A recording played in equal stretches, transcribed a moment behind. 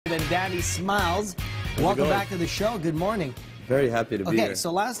Danny Smiles. Welcome back to the show. Good morning. Very happy to be here. Okay,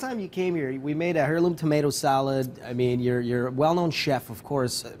 so last time you came here, we made a heirloom tomato salad. I mean, you're a well-known chef, of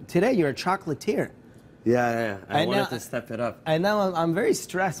course. Today, you're a chocolatier. Yeah. I wanted to step it up. And now I'm very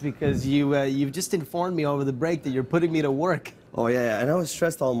stressed because you've just informed me over the break that you're putting me to work. Oh, yeah. And I was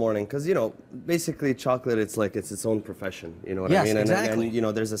stressed all morning because, you know, basically chocolate, it's like it's its own profession. You know what I mean? Yes, exactly. And, you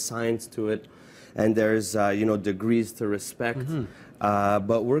know, there's a science to it. And there's, you know, degrees to respect.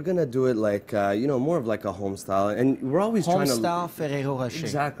 But we're going to do it like, you know, more of like a home style. And we're always trying to... Home style Ferrero Rocher.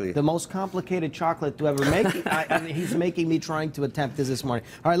 Exactly. The most complicated chocolate to ever make. He's making me trying to attempt this morning.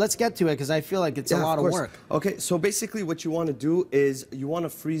 All right, let's get to it because I feel like it's a lot of work. Okay, so basically what you want to do is you want to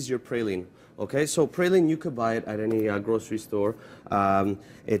freeze your praline. Okay, so praline, you could buy it at any grocery store.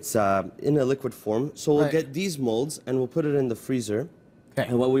 It's in a liquid form. So we'll get these molds and we'll put it in the freezer. Okay.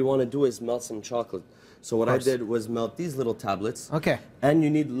 And what we want to do is melt some chocolate. So what I did was melt these little tablets. Okay. And you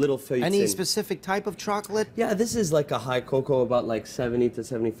need little feuilletines. Any specific type of chocolate? Yeah, this is like a high cocoa, about like 70 to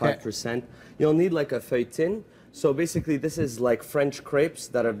 75%. You'll need like a feuilletine. So basically this is like French crepes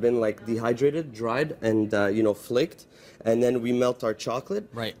that have been like dehydrated, dried, and you know, flaked. And then we melt our chocolate,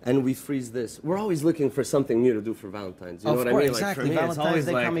 and we freeze this. We're always looking for something new to do for Valentine's. You know what I mean? Exactly. Like for me, it's always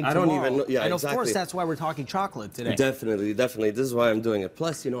like, I don't even know. Yeah, and exactly. of course, that's why we're talking chocolate today. Definitely. This is why I'm doing it.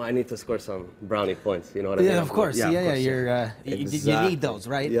 Plus, you know, I need to score some brownie points. You know what I mean? Yeah, of course. You need those,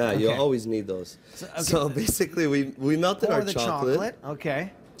 right? Yeah, you always need those. So basically, we melted our chocolate.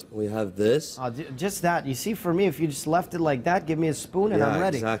 Okay. We have this. Just that. You see, for me, if you just left it like that, give me a spoon and I'm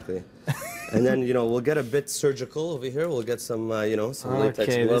ready. Exactly. And then, you know, we'll get a bit surgical over here. We'll get some, you know, some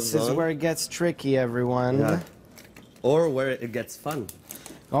latex gloves on. This is where it gets tricky, everyone. Yeah. Or where it gets fun.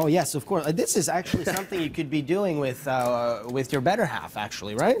 Oh, yes, of course. This is actually something you could be doing with your better half,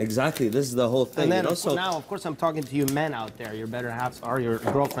 actually, right? Exactly. This is the whole thing. And then, you know? now, of course, I'm talking to you men out there. Your better halves are your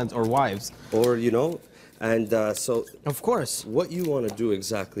girlfriends or wives. Or, you know, and so... Of course. What you want to do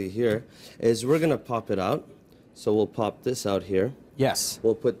exactly here is we're going to pop it out. So we'll pop this out here. Yes.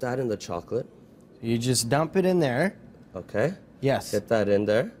 We'll put that in the chocolate. You just dump it in there. Okay. Yes. Get that in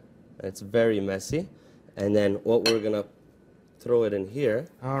there. It's very messy. And then what we're going to throw it in here.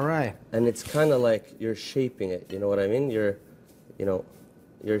 All right. And it's kind of like you're shaping it. You know what I mean? You're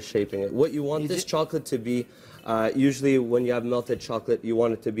shaping it. What you want this chocolate to be, usually when you have melted chocolate, you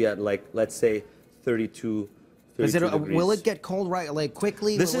want it to be at like, let's say, 32 degrees. Will it get cold like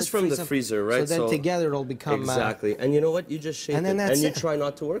quickly? This is from the freezer, right? So then together it'll become... Exactly. And you know what? You just shape it. And you try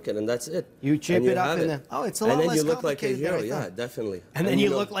not to work it, and that's it. You chip it up and then... Oh, it's a lot less complicated. And then you look like a hero. Yeah, definitely. And then you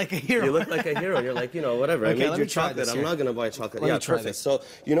look like a hero. You look like a hero. You're like, you know, whatever. I made you chocolate. I'm not going to buy chocolate. Yeah, perfect. So,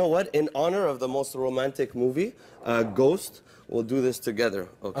 you know what? In honor of the most romantic movie, Ghost, we'll do this together,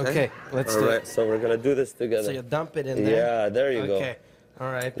 okay? Okay, let's do it. All right, so we're going to do this together. So you dump it in there? Yeah, there you go. Okay.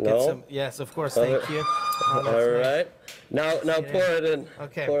 All right. No? Yes, of course. Thank you. All right. Now pour it in.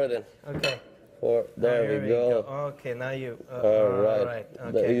 Okay. Pour it in. Okay. There we go. Okay, now you. All right.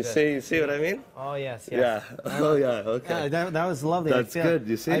 Okay, you see what I mean? Oh yes. Yeah. Oh yeah. Okay. Yeah, that was lovely. That's good.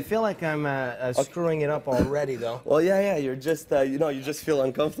 You see? I feel like I'm screwing it up already, though. Well, yeah. You're just, you know, you just feel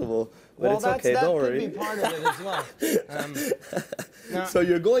uncomfortable. But it's okay. Don't worry. That could be part of it as well. So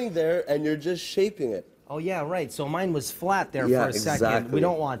you're going there and you're just shaping it. Oh yeah, right. So mine was flat there for a second. We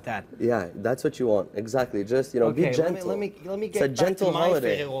don't want that. Yeah, that's what you want. Exactly. Just, you know, be gentle. Let me get it's a gentle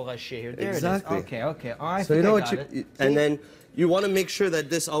holiday. Ferrero Rocher here. There exactly. it is. Okay. Oh, so you know what and then you want to make sure that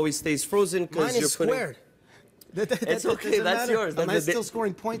this always stays frozen because you're putting. Mine is squared. It's okay. That's yours. Am I still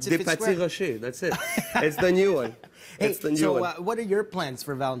scoring points if it's squared? Rocher. That's it. It's the new one. Hey, so what are your plans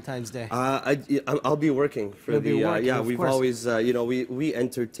for Valentine's Day? I'll be working for we've always, you know, we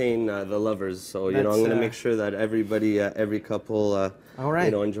entertain the lovers. So, you know, I'm going to make sure that everybody, every couple,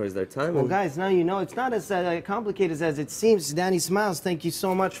 you know, enjoys their time. Well, guys, now you know it's not as complicated as it seems. Danny Smiles, thank you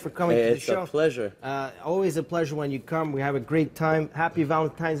so much for coming to the show. It's a pleasure. Always a pleasure when you come. We have a great time. Happy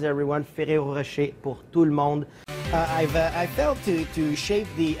Valentine's, everyone. Ferrero Rocher pour tout le monde. I failed to shape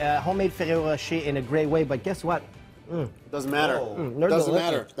the homemade Ferrero Rocher in a great way, but guess what? Doesn't matter. Doesn't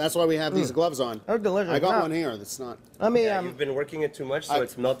matter. That's why we have these gloves on. They're delicious. I got one here. That's not. I mean, you've been working it too much, so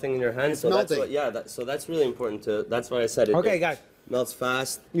it's melting in your hands. So melting. That's what, so that's really important to. That's why I said it. Okay, guys. Melts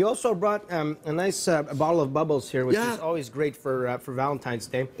fast. You also brought a nice bottle of bubbles here, which is always great for Valentine's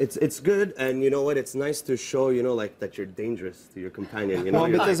Day. It's good, and you know what? It's nice to show, you know, like that you're dangerous to your companion. You know,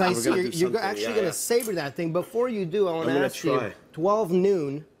 because I see you're actually going to savor that thing. Before you do, I want to ask you, 12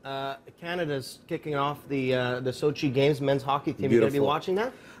 noon. Canada's kicking off the Sochi Games men's hockey team. You gonna be watching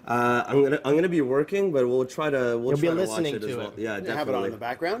that? I'm gonna be working, but we'll try to You'll try be to listening watch it as to well. it. Yeah, definitely. Have it on in the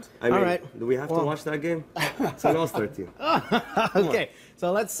background. I mean, All right. do we have to watch that game? It's an All-Star team. Okay,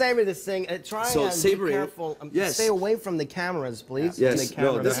 so let's savor this thing. Try So and savoring, be careful. yes. Stay away from the cameras, please. Yes, The no,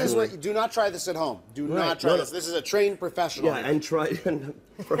 cameras. This is Definitely. what. Do not try this at home. Do Right. not try this. This is a trained professional. Yeah, and try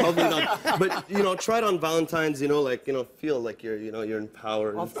probably not, but try it on Valentine's. Feel like you're in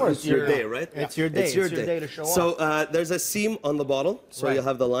power. Of course, it's your day, right? It's your day. It's your day to show off. So there's a seam on the bottle, so Right. you'll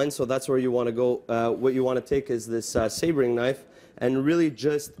have the line. So that's where you want to go. What you want to take is this savoring knife and really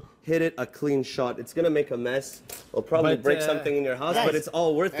just hit it a clean shot. It's gonna make a mess. It'll probably But, break something in your house, guys, but it's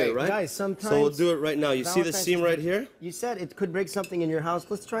all worth it, right? guys, sometimes So we'll do it right now. You see the Valentine's seam is- right here? You said it could break something in your house.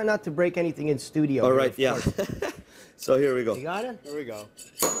 Let's try not to break anything in studio. All here, right, of yeah. course. So here we go. You got it? Here we go.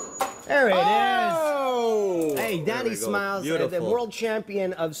 There it is. Oh! Hey, Danny we go. Smiles, the Beautiful. world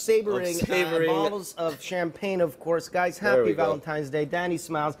champion of sabering, bottles of champagne, of course. Guys, There happy we go. Valentine's Day. Danny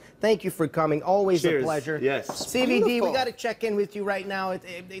Smiles, thank you for coming. Always Cheers. a pleasure. Yes. CVD, we Beautiful. got to check in with you right now.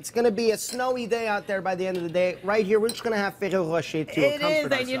 It's going to be a snowy day out there by the end of the day. Right here, we're just going to have Ferrero Rocher, too. It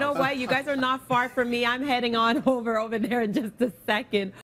is, and you know what? You guys are not far from me. I'm heading on over there in just a second.